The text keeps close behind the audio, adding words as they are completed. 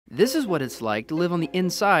This is what it's like to live on the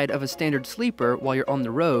inside of a standard sleeper while you're on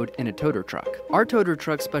the road in a toter truck. Our toter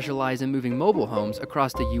trucks specialize in moving mobile homes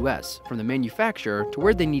across the US, from the manufacturer to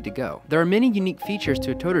where they need to go. There are many unique features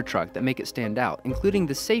to a toter truck that make it stand out, including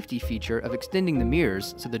the safety feature of extending the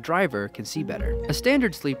mirrors so the driver can see better. A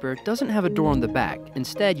standard sleeper doesn't have a door on the back.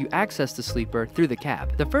 Instead, you access the sleeper through the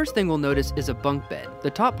cab. The first thing we'll notice is a bunk bed.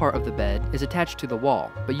 The top part of the bed is attached to the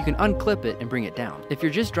wall, but you can unclip it and bring it down. If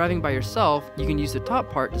you're just driving by yourself, you can use the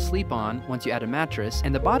top part to sleep on once you add a mattress,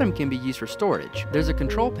 and the bottom can be used for storage. There's a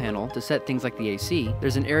control panel to set things like the AC,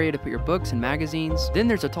 there's an area to put your books and magazines, then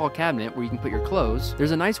there's a tall cabinet where you can put your clothes,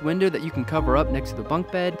 there's a nice window that you can cover up next to the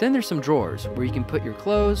bunk bed, then there's some drawers where you can put your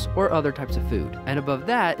clothes or other types of food. And above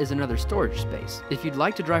that is another storage space. If you'd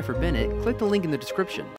like to drive for Bennett, click the link in the description.